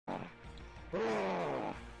Hold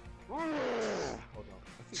on.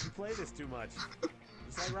 I think you play this too much.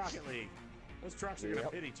 It's like Rocket League. Those trucks are gonna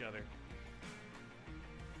hit each other.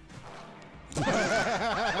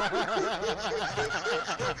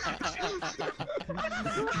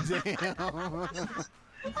 Damn.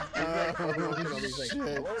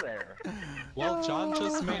 Hello there. Well, John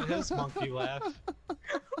just made his monkey laugh.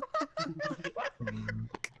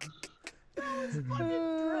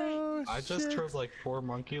 Oh, I just heard like 4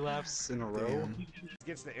 monkey laughs in a row.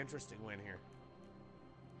 Gets the interesting win here.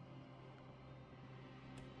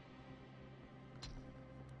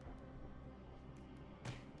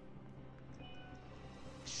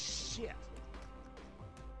 Shit.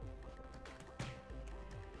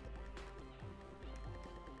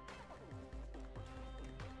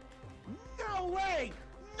 No way!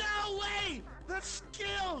 No way! The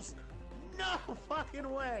skills! No fucking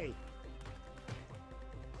way!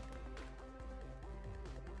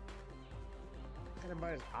 Hit him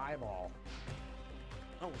by his eyeball.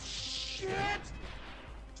 Oh shit!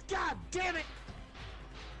 God damn it!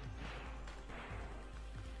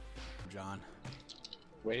 John.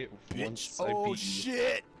 Wait, once I Oh beat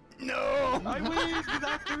shit! No! I win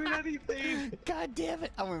without doing anything! God damn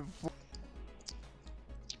it! I went.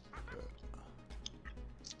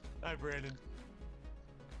 Hi, Brandon.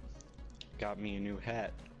 Got me a new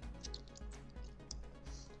hat.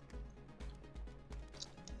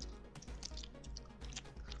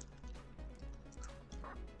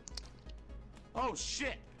 Oh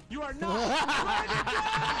shit! You are not!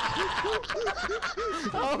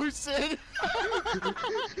 Oh shit!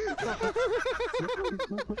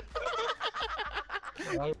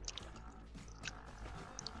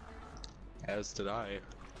 As did I.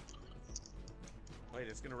 Wait,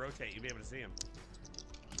 it's gonna rotate. You'll be able to see him.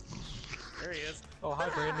 There he is. Oh, hi,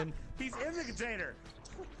 Brandon. He's in the container.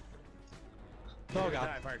 Oh, Die,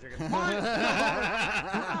 God. fire chicken.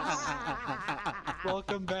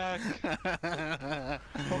 Welcome back.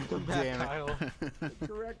 Welcome back, Damn it. Kyle. The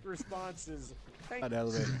correct response is. Thank I'd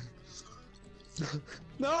elevate.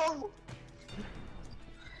 No!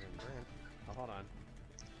 Oh, hold on.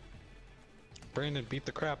 Brandon, beat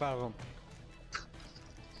the crap out of him.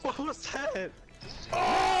 What was that?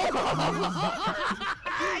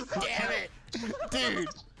 Damn it!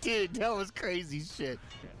 Dude, that was crazy shit.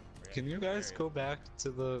 Can you guys go back to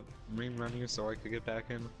the main menu so I could get back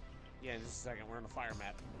in? Yeah, in just a second. We're on the fire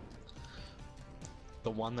map.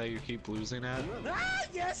 The one that you keep losing at? Ah,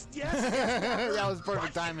 yes, yes. That was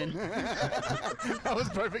perfect timing. That was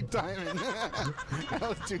perfect timing. That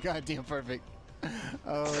was too goddamn perfect.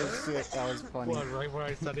 Oh shit, that was funny. What, right where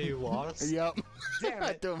I said you lost? Yep. Damn I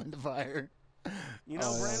it. threw him in the fire. You know,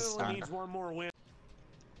 Oh, Brandon that's only needs one more win.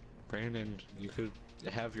 Brandon, you could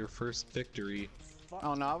have your first victory.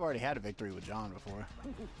 Oh no, I've already had a victory with John before.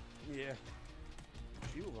 Yeah. A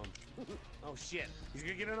few of them. Oh shit. He's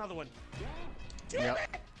gonna get another one. Yep.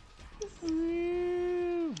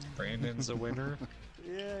 Brandon's a winner.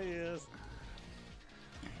 Yeah, he is.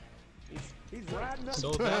 He's riding up.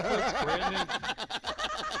 So that puts Brandon.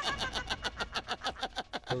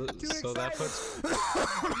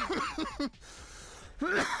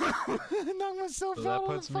 So that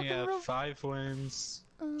puts me at 5 wins.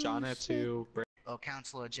 John at 2. Oh,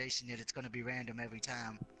 Counselor Jason, it's gonna be random every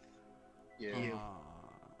time. Yeah.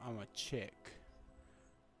 I'm a chick.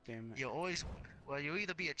 Damn it. You'll always, well, you'll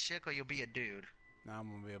either be a chick or you'll be a dude. Now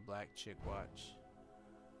I'm gonna be a black chick, watch.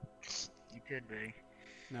 You could be.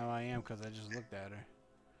 No, I am, because I just looked at her.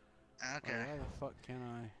 Okay. Why the fuck can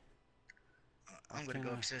I? I'm gonna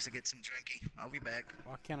go upstairs to get some drinky. I'll be back.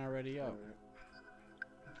 Why can't I ready up?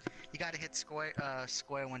 You gotta hit square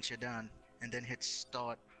once you're done, and then hit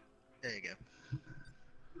start. There you go.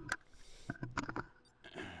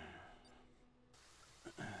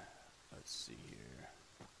 Let's see here.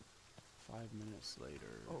 5 minutes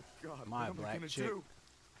later. Oh God, My what am I black gonna chick. do?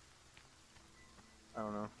 I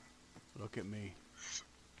don't know. Look at me.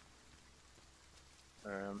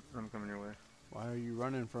 I'm coming your way. Why are you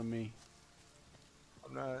running from me?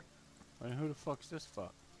 I'm not. Wait, who the fuck's this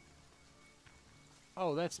fuck?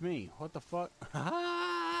 Oh, that's me. What the fuck?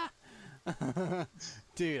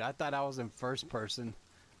 Dude, I thought I was in first person.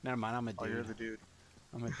 Never mind, I'm a dude. Oh, you're the dude.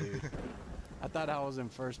 I'm a dude. I thought I was in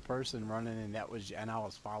first person running, and I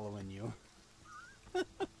was following you. I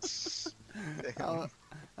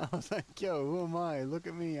was like, yo, who am I? Look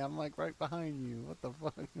at me. I'm like right behind you. What the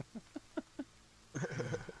fuck?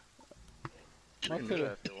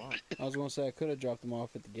 I was gonna say I could have dropped him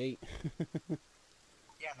off at the gate.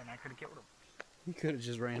 Yeah, then I could have killed him. He could have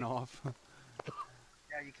just ran off.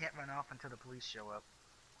 Yeah, you can't run off until the police show up.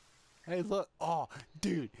 Hey, look. Oh,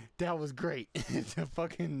 dude, that was great.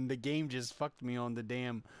 The game just fucked me on the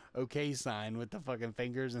damn OK sign with the fucking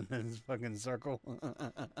fingers and this fucking circle.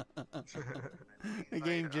 The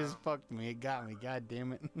game just fucked me. It got me. God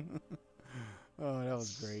damn it. Oh, that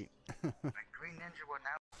was great. Green Ninja will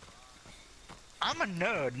now. I'm a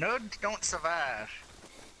nerd. Nerds don't survive.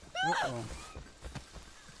 Uh-oh.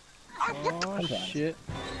 What the Oh, shit.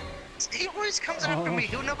 He always comes after me.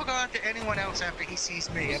 He'll never go after anyone else after he sees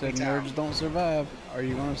me every Said time. nerds don't survive. Are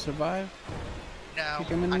you gonna survive? No, Kick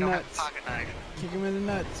him in the I don't nuts. have a pocket knife. Kick him in the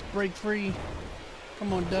nuts. Break free.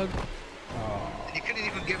 Come on, Doug. Oh, And you couldn't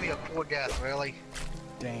even give me a poor death, really.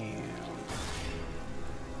 damn.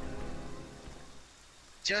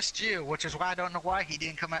 Just you, which is why I don't know why he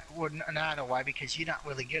didn't come out. Well, no, I know why, because you're not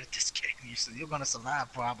really good at this game. You're gonna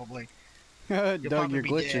survive, probably. Doug, probably you're be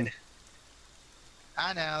glitching. dead.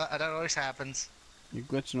 I know, that always happens. You're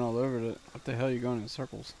glitching all over it. What the hell are you going in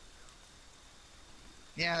circles?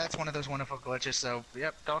 Yeah, that's one of those wonderful glitches, so,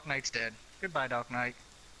 yep, Dark Knight's dead. Goodbye, Dark Knight.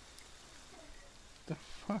 The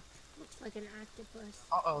fuck? Looks like an octopus.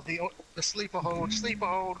 Uh-oh, the sleeper hold, sleeper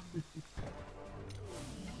hold.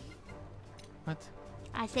 What?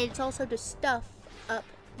 I said it's also to stuff up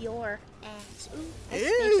your ass. Ooh,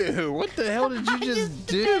 that's Ew, what the hell did you just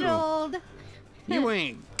do? fiddled. You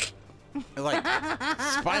ain't like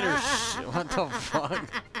spider shit. What the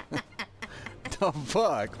fuck? The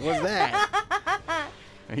fuck was that?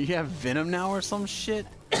 You have venom now or some shit?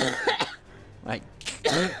 like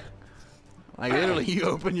literally you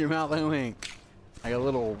open your mouth and wink. Like a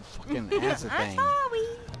little fucking acid thing. Sorry.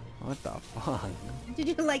 What the fuck? Did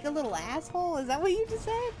you like a little asshole? Is that what you just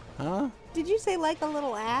said? Huh? Did you say like a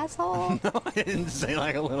little asshole? No, I didn't say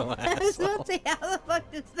like a little I was asshole. gonna say, how the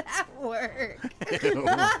fuck does that work? Ew.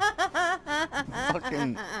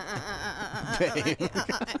 Fucking babe.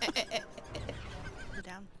 Put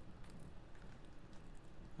down.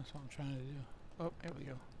 That's what I'm trying to do. Oh, there we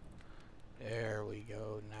go. There we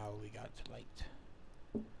go. Now we got light.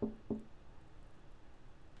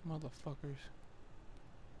 Motherfuckers.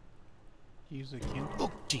 Use again.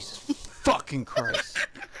 Oh, Jesus fucking Christ.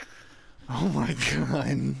 Oh my god.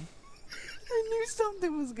 I knew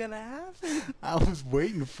something was gonna happen. I was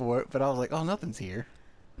waiting for it, but I was like, oh, nothing's here.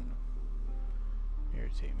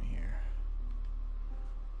 Irritate me here.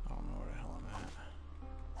 I don't know where the hell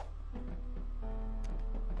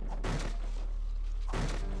I'm at.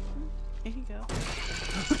 Here you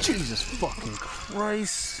go. Jesus fucking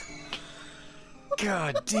Christ.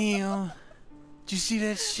 God damn. Did you see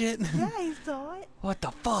that shit? Yeah, I saw it. What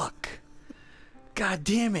the fuck? God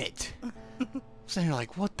damn it. I'm sitting here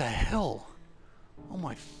like, what the hell? Oh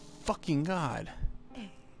my fucking god.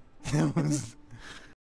 That was